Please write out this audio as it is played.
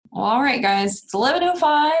Well, all right, guys, it's 11:05.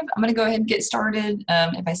 I'm going to go ahead and get started.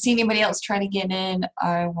 If I see anybody else trying to get in,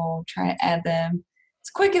 I will try to add them as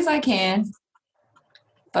quick as I can.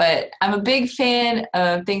 But I'm a big fan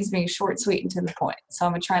of things being short, sweet, and to the point. So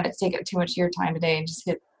I'm going to try not to take up too much of your time today and just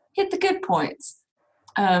hit the good points.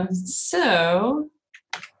 So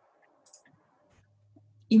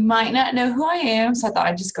you might not know who I am, so I thought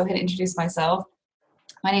I'd just go ahead and introduce myself.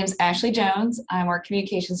 My name is Ashley Jones. I'm our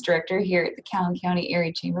communications director here at the Calhoun County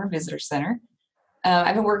Area Chamber Visitor Center.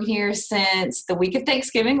 I've been working here since the week of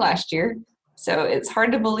Thanksgiving last year, so it's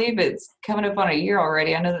hard to believe it's coming up on a year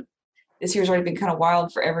already. I know that this year's already been kind of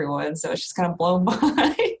wild for everyone, so it's just kind of blown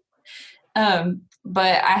by.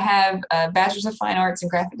 But I have a Bachelor's of Fine Arts in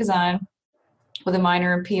Graphic Design with a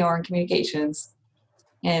minor in PR and Communications.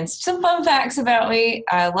 And some fun facts about me: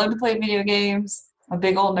 I love to play video games. I'm a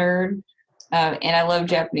big old nerd. And I love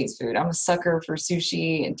Japanese food. I'm a sucker for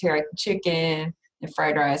sushi and teriyaki chicken and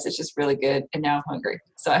fried rice. It's just really good. And now I'm hungry.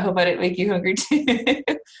 So I hope I didn't make you hungry too.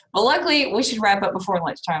 But luckily, we should wrap up before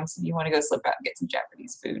lunchtime. So if you want to go slip out and get some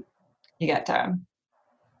Japanese food, you got time.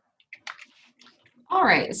 All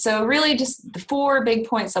right. So really just the 4 big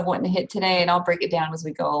points I'm wanting to hit today, and I'll break it down as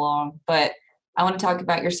we go along. But I want to talk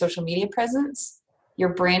about your social media presence, your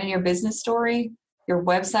brand and your business story, your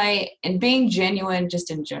website, and being genuine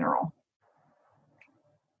just in general.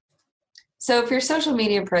 So for your social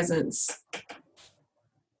media presence,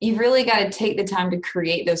 you've really got to take the time to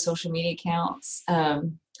create those social media accounts.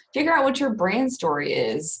 Figure out what your brand story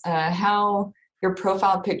is, how your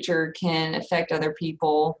profile picture can affect other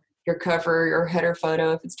people, your cover, your header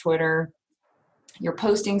photo if it's Twitter, your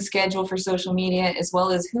posting schedule for social media, as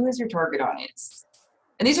well as who is your target audience.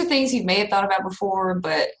 And these are things you may have thought about before,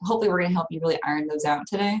 but hopefully we're going to help you really iron those out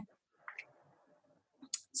today.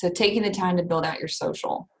 So taking the time to build out your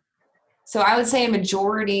social. So I would say a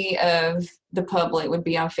majority of the public would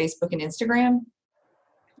be on Facebook and Instagram.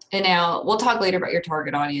 And now we'll talk later about your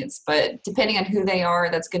target audience, but depending on who they are,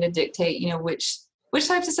 that's going to dictate, which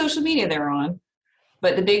types of social media they're on.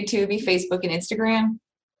 But the big two would be Facebook and Instagram.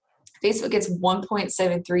 Facebook gets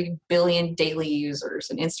 1.73 billion daily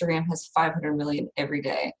users, and Instagram has 500 million every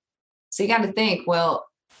day. So you got to think, well,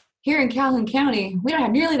 here in Calhoun County, we don't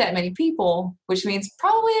have nearly that many people, which means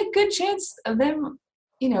probably a good chance of them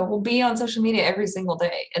will be on social media every single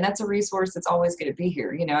day. And that's a resource that's always going to be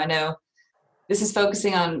here. I know this is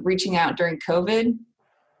focusing on reaching out during COVID.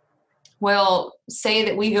 Well, say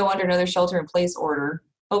that we go under another shelter in place order,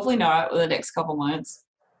 hopefully not within the next couple months,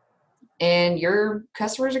 and your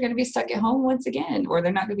customers are going to be stuck at home once again, or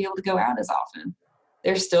they're not going to be able to go out as often.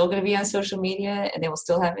 They're still going to be on social media, and they will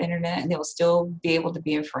still have internet, and they will still be able to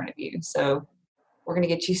be in front of you. So we're going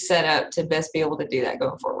to get you set up to best be able to do that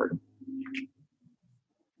going forward.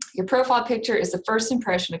 Your profile picture is the first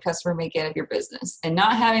impression a customer may get of your business, and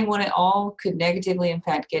not having one at all could negatively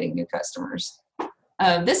impact getting new customers.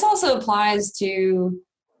 This also applies to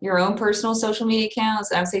your own personal social media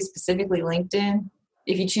accounts. I would say specifically LinkedIn,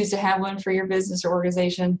 if you choose to have one for your business or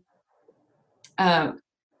organization. I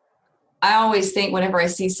always think whenever I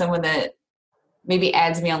see someone that maybe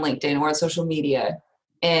adds me on LinkedIn or on social media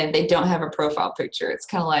and they don't have a profile picture, it's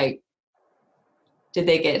kind of like, did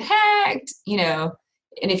they get hacked?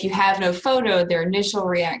 And if you have no photo, their initial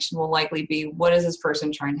reaction will likely be, what is this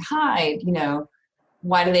person trying to hide?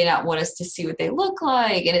 Why do they not want us to see what they look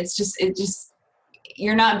like? And it just,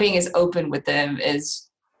 you're not being as open with them as,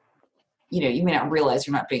 you may not realize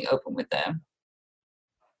you're not being open with them.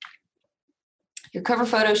 Your cover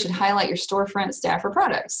photo should highlight your storefront, staff, or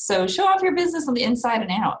products. So show off your business on the inside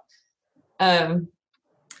and out.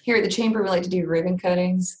 Here at the Chamber, we like to do ribbon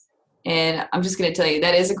cuttings. And I'm just going to tell you,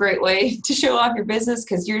 that is a great way to show off your business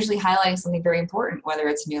because you're usually highlighting something very important, whether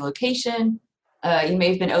it's a new location. You may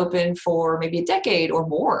have been open for maybe a decade or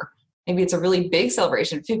more. Maybe it's a really big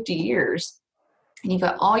celebration, 50 years. And you've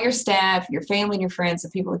got all your staff, your family, and your friends,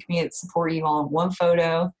 and people in the community that support you all in one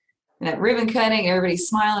photo. And that ribbon cutting, everybody's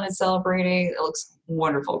smiling and celebrating. It looks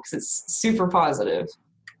wonderful because it's super positive.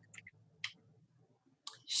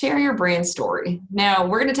 Share your brand story. Now,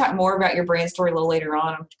 we're going to talk more about your brand story a little later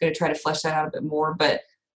on. I'm going to try to flesh that out a bit more, but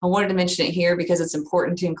I wanted to mention it here because it's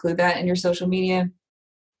important to include that in your social media,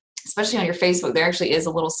 especially on your Facebook. There actually is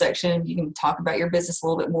a little section. You can talk about your business a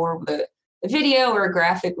little bit more with a video or a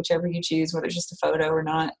graphic, whichever you choose, whether it's just a photo or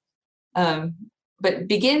not. But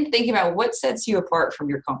begin thinking about what sets you apart from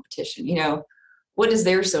your competition. What does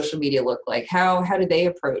their social media look like? How do they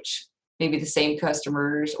approach maybe the same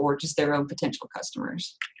customers or just their own potential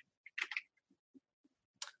customers?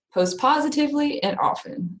 Post positively and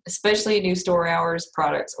often, especially new store hours,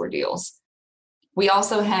 products, or deals. We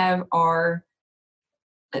also have our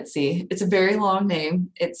let's see, it's a very long name.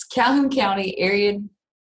 It's Calhoun County Area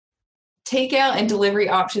Takeout and Delivery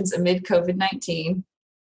Options Amid COVID-19.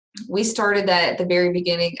 We started that at the very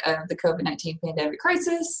beginning of the COVID-19 pandemic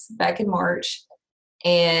crisis back in March.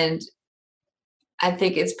 And I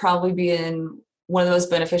think it's probably been one of the most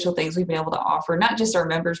beneficial things we've been able to offer, not just our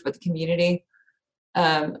members, but the community.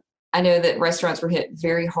 I know that restaurants were hit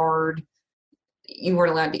very hard. You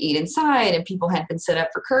weren't allowed to eat inside, and people hadn't been set up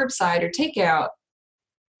for curbside or takeout.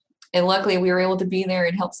 And luckily, we were able to be there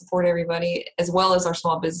and help support everybody, as well as our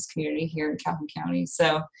small business community here in Calhoun County.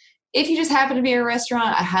 So if you just happen to be at a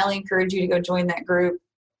restaurant, I highly encourage you to go join that group.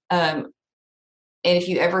 And if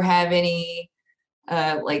you ever have any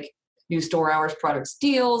like new store hours, products,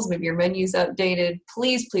 deals, maybe your menu's updated,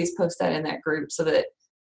 please post that in that group so that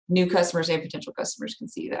new customers and potential customers can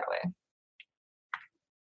see you that way.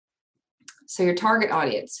 So your target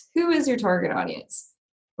audience. Who is your target audience?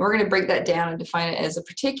 We're going to break that down and define it as a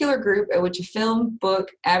particular group at which a film, book,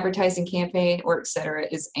 advertising campaign, or etc.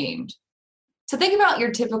 is aimed. So think about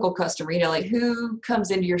your typical customer, like who comes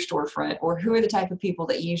into your storefront, or who are the type of people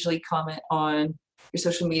that usually comment on your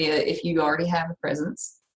social media if you already have a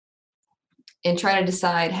presence, and try to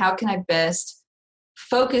decide how can I best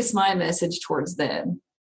focus my message towards them.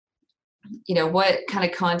 What kind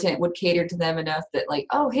of content would cater to them enough that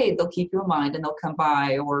oh, hey, they'll keep you in mind and they'll come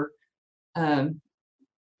by, or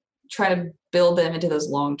try to build them into those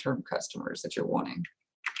long-term customers that you're wanting.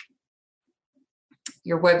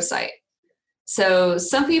 Your website. So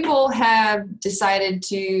some people have decided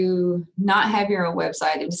to not have your own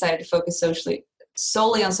website. They've decided to focus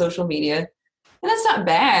solely on social media. And that's not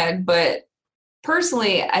bad, but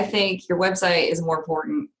personally, I think your website is more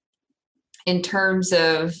important in terms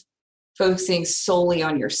of focusing solely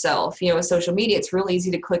on yourself. With social media, it's really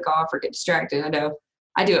easy to click off or get distracted. I know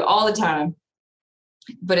I do it all the time,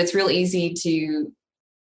 but it's real easy to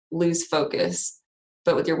lose focus.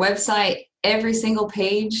 But with your website, every single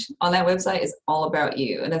page on that website is all about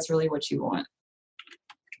you, and that's really what you want.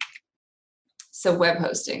 So web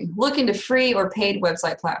hosting. Look into free or paid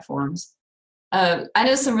website platforms. I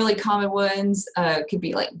know some really common ones could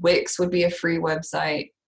be like Wix would be a free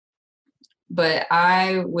website, but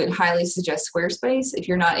I would highly suggest Squarespace if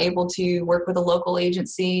you're not able to work with a local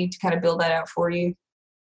agency to kind of build that out for you.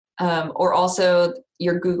 Or also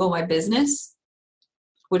your Google My Business,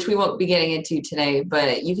 which we won't be getting into today,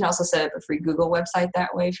 but you can also set up a free Google website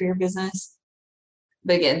that way for your business.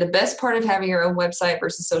 But again, the best part of having your own website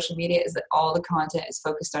versus social media is that all the content is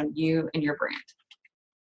focused on you and your brand.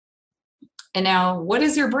 And now, what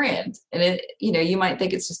is your brand? And you might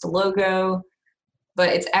think it's just a logo, but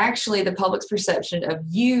it's actually the public's perception of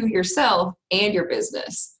you, yourself, and your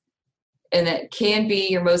business. And that can be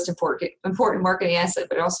your most important marketing asset,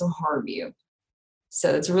 but also harm you.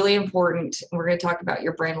 So it's really important. And we're going to talk about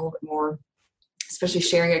your brand a little bit more, especially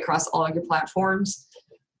sharing it across all of your platforms.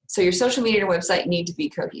 So your social media and website need to be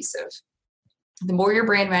cohesive. The more your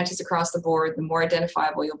brand matches across the board, the more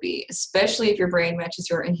identifiable you'll be, especially if your brand matches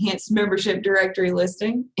your enhanced membership directory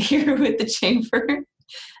listing here with the Chamber.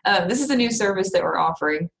 This is a new service that we're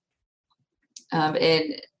offering.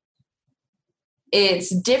 And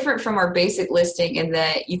it's different from our basic listing in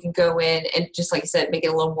that you can go in and, just like I said, make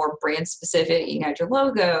it a little more brand specific. You can add your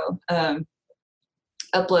logo,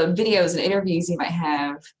 upload videos and interviews you might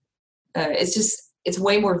have. It's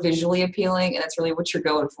way more visually appealing, and that's really what you're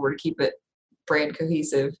going for to keep it brand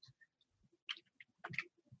cohesive.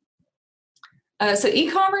 So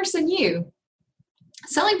e-commerce and you.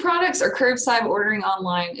 Selling products or curbside ordering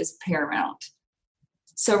online is paramount.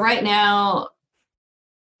 So right now,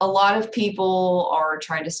 a lot of people are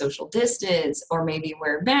trying to social distance or maybe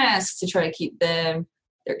wear masks to try to keep them,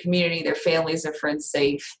 their community, their families, their friends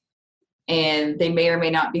safe. And they may or may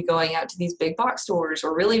not be going out to these big box stores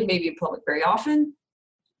or really maybe in public very often.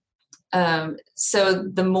 So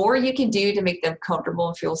the more you can do to make them comfortable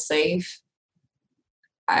and feel safe,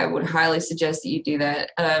 I would highly suggest that you do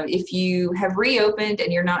that. If you have reopened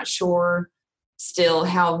and you're not sure still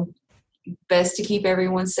how best to keep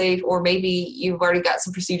everyone safe, or maybe you've already got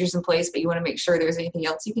some procedures in place, but you want to make sure there's anything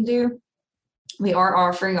else you can do, we are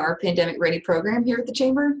offering our Pandemic Ready program here at the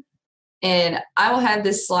Chamber. And I will have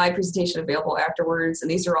this slide presentation available afterwards.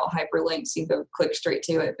 And these are all hyperlinks. So you can go click straight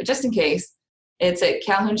to it. But just in case, it's at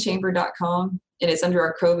calhounchamber.com, and it's under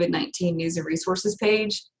our COVID-19 news and resources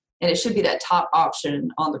page. And it should be that top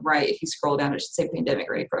option on the right. If you scroll down, it should say Pandemic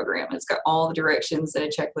Ready program. And it's got all the directions and a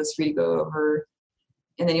checklist for you to go over.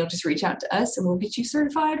 And then you'll just reach out to us and we'll get you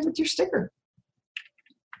certified with your sticker.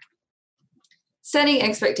 Setting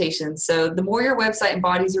expectations. So the more your website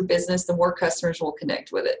embodies your business, the more customers will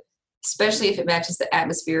connect with it, especially if it matches the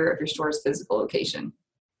atmosphere of your store's physical location.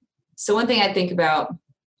 So one thing I think about,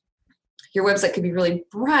 your website could be really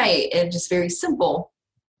bright and just very simple.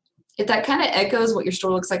 If that kind of echoes what your store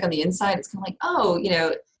looks like on the inside, it's kind of like, oh,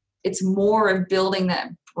 it's more of building that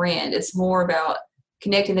brand. It's more about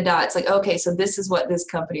connecting the dots. Like, okay, so this is what this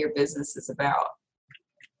company or business is about.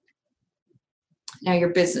 Now your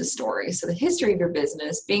business story. So the history of your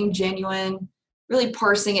business, being genuine, really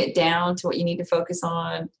parsing it down to what you need to focus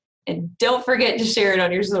on. And don't forget to share it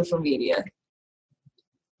on your social media.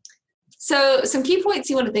 So some key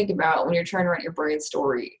points you want to think about when you're trying to write your brand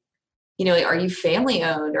story. Are you family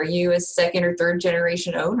owned? Are you a second or third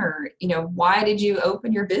generation owner? Why did you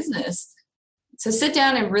open your business? So sit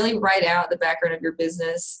down and really write out the background of your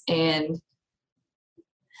business. And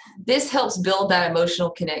this helps build that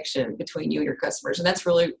emotional connection between you and your customers. And that's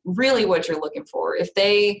really, really what you're looking for. If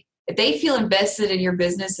they feel invested in your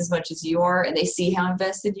business as much as you are, and they see how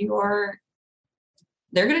invested you are,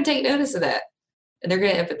 they're going to take notice of that, and they're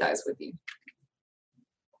going to empathize with you.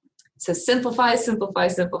 So simplify, simplify,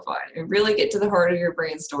 simplify, and really get to the heart of your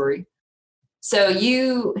brand story. So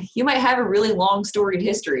you might have a really long storied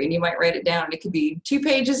history, and you might write it down. It could be 2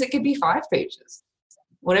 pages, it could be 5 pages,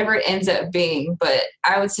 whatever it ends up being. But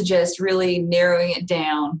I would suggest really narrowing it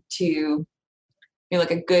down to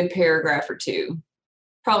like a good paragraph or 2.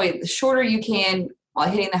 Probably the shorter you can while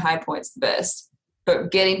hitting the high points, the best.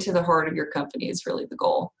 But getting to the heart of your company is really the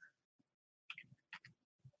goal.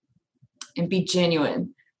 And be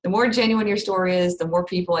genuine. The more genuine your story is, the more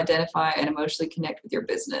people identify and emotionally connect with your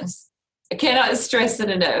business. I cannot stress it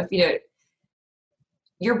enough.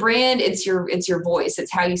 Your brand, it's your voice.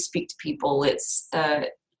 It's how you speak to people. It's how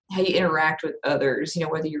you interact with others,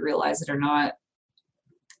 whether you realize it or not.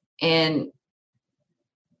 And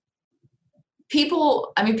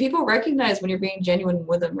people recognize when you're being genuine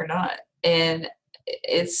with them or not. And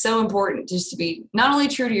it's so important just to be not only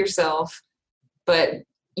true to yourself, but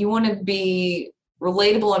you want to be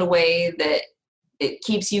relatable in a way that it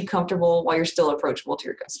keeps you comfortable while you're still approachable to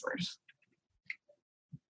your customers.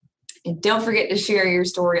 And don't forget to share your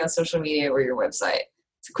story on social media or your website.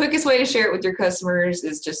 It's the quickest way to share it with your customers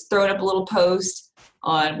is just throwing up a little post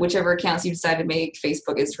on whichever accounts you decide to make,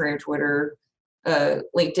 Facebook, Instagram, Twitter,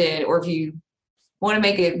 LinkedIn, or if you want to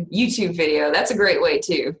make a YouTube video, that's a great way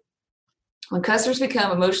too. When customers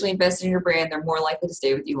become emotionally invested in your brand, they're more likely to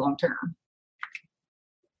stay with you long term.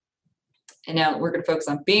 And now we're going to focus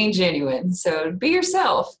on being genuine. So be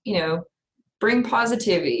yourself, bring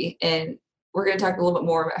positivity. And we're going to talk a little bit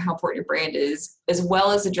more about how important your brand is, as well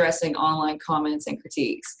as addressing online comments and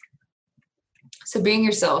critiques. So being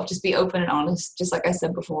yourself, just be open and honest. Just like I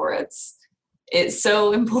said before, it's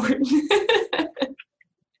so important.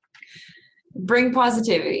 Bring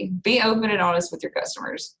positivity. Be open and honest with your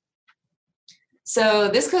customers. So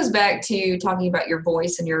this goes back to talking about your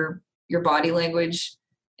voice and your body language.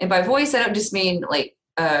 And by voice, I don't just mean like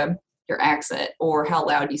your accent or how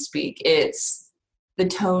loud you speak. It's the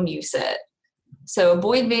tone you set. So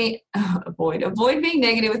avoid being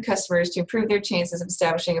negative with customers to improve their chances of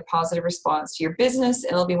establishing a positive response to your business,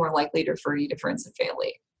 and they'll be more likely to refer you to friends and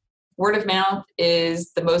family. Word of mouth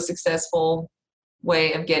is the most successful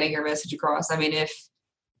way of getting your message across. I mean, if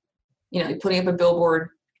putting up a billboard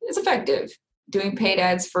is effective, doing paid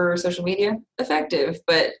ads for social media, effective,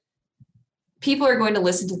 but people are going to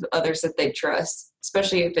listen to the others that they trust,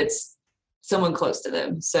 especially if it's someone close to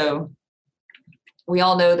them. So we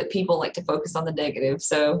all know that people like to focus on the negative.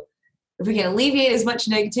 So if we can alleviate as much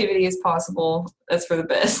negativity as possible, that's for the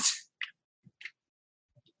best.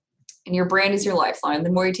 And your brand is your lifeline.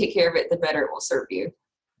 The more you take care of it, the better it will serve you.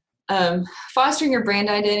 Fostering your brand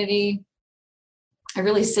identity and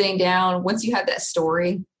really sitting down once you have that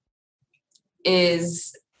story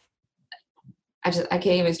is, I can't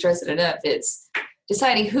even stress it enough. It's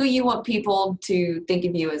deciding who you want people to think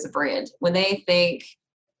of you as a brand. When they think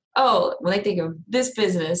of this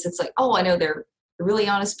business, it's like, oh, I know they're really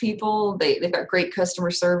honest people. They've got great customer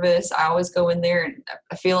service. I always go in there and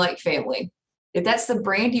I feel like family. If that's the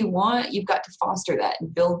brand you want, you've got to foster that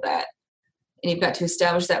and build that. And you've got to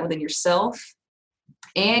establish that within yourself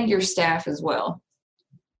and your staff as well.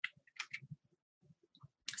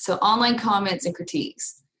 So online comments and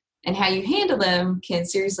critiques and how you handle them can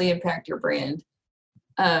seriously impact your brand.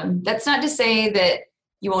 That's not to say that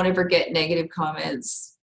you won't ever get negative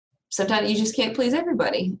comments. Sometimes you just can't please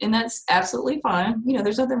everybody, and that's absolutely fine.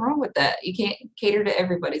 There's nothing wrong with that. You can't cater to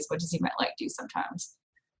everybody as much as you might like to sometimes.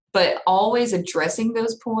 But always addressing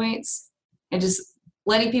those points and just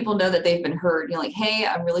letting people know that they've been heard. Like, hey,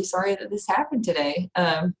 I'm really sorry that this happened today.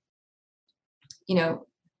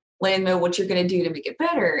 Letting them know what you're going to do to make it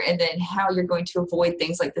better, and then how you're going to avoid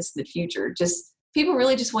things like this in the future. Just people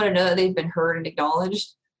really just want to know that they've been heard and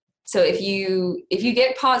acknowledged. So if you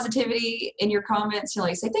get positivity in your comments, you know,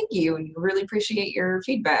 like say thank you and you really appreciate your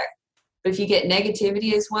feedback. But if you get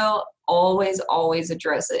negativity as well, always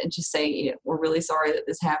address it and just say, you know, we're really sorry that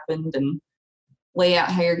this happened, and lay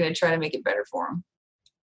out how you're going to try to make it better for them.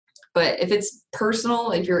 But if it's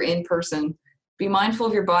personal, if you're in person, be mindful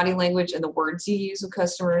of your body language and the words you use with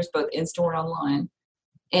customers, both in store and online.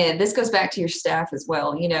 And this goes back to your staff as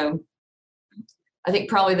well. You know, I think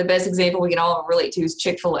probably the best example we can all relate to is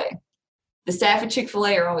Chick-fil-A. The staff at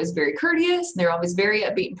Chick-fil-A are always very courteous, and they're always very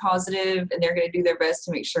upbeat and positive, and they're going to do their best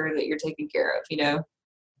to make sure that you're taken care of, you know.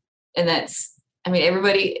 And that's, I mean,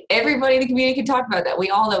 everybody in the community can talk about that. We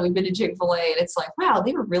all know we've been to Chick-fil-A, and it's like, wow,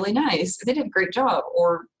 they were really nice. They did a great job.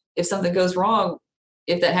 Or if something goes wrong,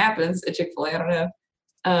 if that happens at Chick-fil-A, I don't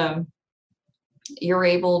know, you're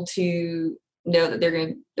able to know that they're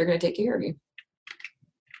going to take care of you.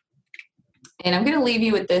 And I'm going to leave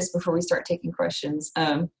you with this before we start taking questions.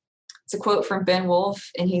 It's a quote from Ben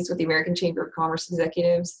Wolf, and he's with the American Chamber of Commerce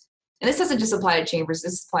Executives. And this doesn't just apply to chambers,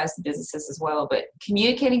 this applies to businesses as well. But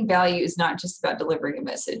communicating value is not just about delivering a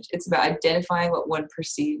message. It's about identifying what one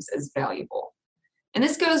perceives as valuable. And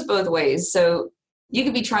this goes both ways. So you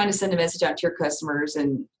could be trying to send a message out to your customers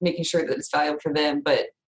and making sure that it's valuable for them, but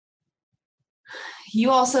you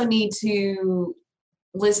also need to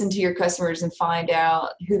listen to your customers and find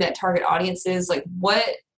out who that target audience is. Like, what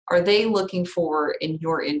are they looking for in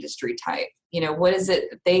your industry type? You know, what is it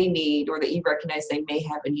that they need or that you recognize they may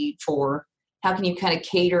have a need for? How can you kind of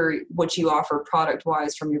cater what you offer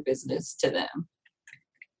product-wise from your business to them?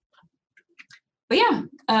 But yeah,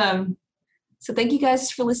 so thank you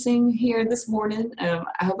guys for listening here this morning. I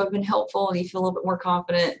hope I've been helpful and you feel a little bit more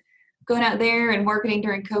confident going out there and marketing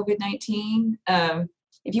during COVID-19.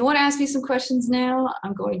 If you want to ask me some questions now,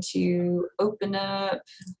 I'm going to open up,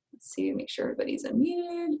 let's see, make sure everybody's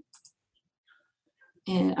unmuted.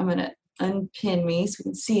 And I'm going to unpin me so we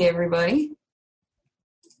can see everybody.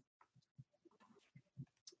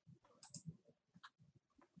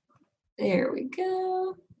 There we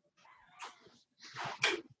go.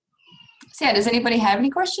 So yeah, does anybody have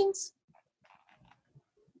any questions?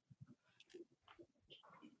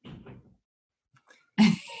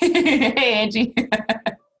 Hey, Angie.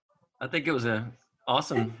 I think it was an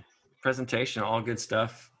awesome presentation, all good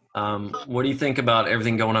stuff. What do you think about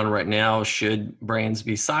everything going on right now? Should brands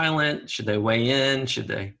be silent? Should they weigh in? Should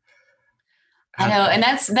they? I know, and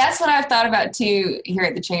that's what I've thought about too here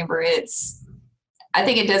at the chamber. I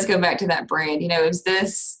think it does go back to that brand. You know, is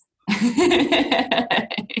this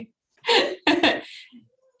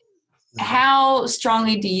how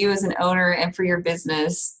strongly do you as an owner and for your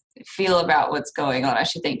business feel about what's going on? I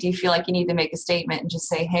should think. Do you feel like you need to make a statement and just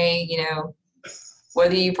say, hey, you know,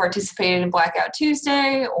 whether you participated in Blackout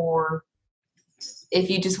Tuesday or if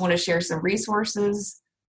you just want to share some resources?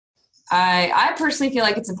 I personally feel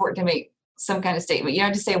like it's important to make some kind of statement. You don't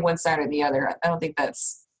have to say one side or the other. I don't think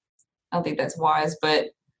that's wise, but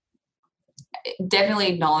definitely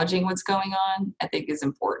acknowledging what's going on, I think, is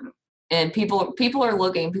important. And people are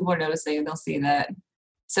looking, people are noticing, and they'll see that.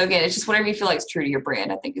 So again, it's just whatever you feel like is true to your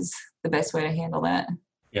brand, I think, is the best way to handle that.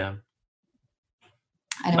 Yeah.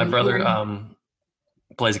 My brother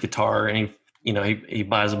plays guitar, and he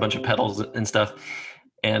buys a bunch of pedals and stuff.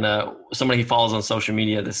 And somebody he follows on social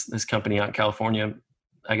media, this company out in California,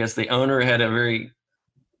 I guess the owner had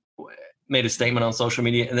made a statement on social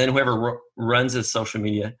media, and then whoever runs his social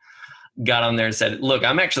media got on there and said, look,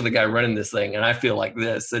 I'm actually the guy running this thing, and I feel like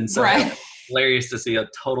this. And so right. It's hilarious to see a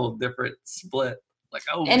total different split. Like,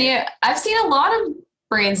 oh, and yeah, I've seen a lot of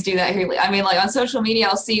brands do that here. I mean, like on social media,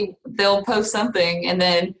 they'll post something, and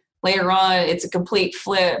then later on, it's a complete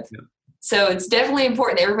flip. Yeah. So it's definitely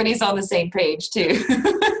important that everybody's on the same page too.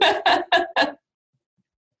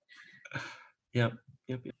 Yep.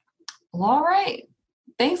 Well, all right.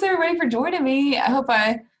 Thanks everybody for joining me. I hope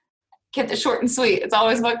I kept it short and sweet. It's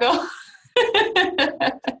always my goal.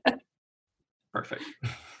 Perfect.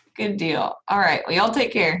 Good deal. All right. Well, y'all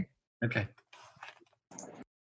take care. Okay.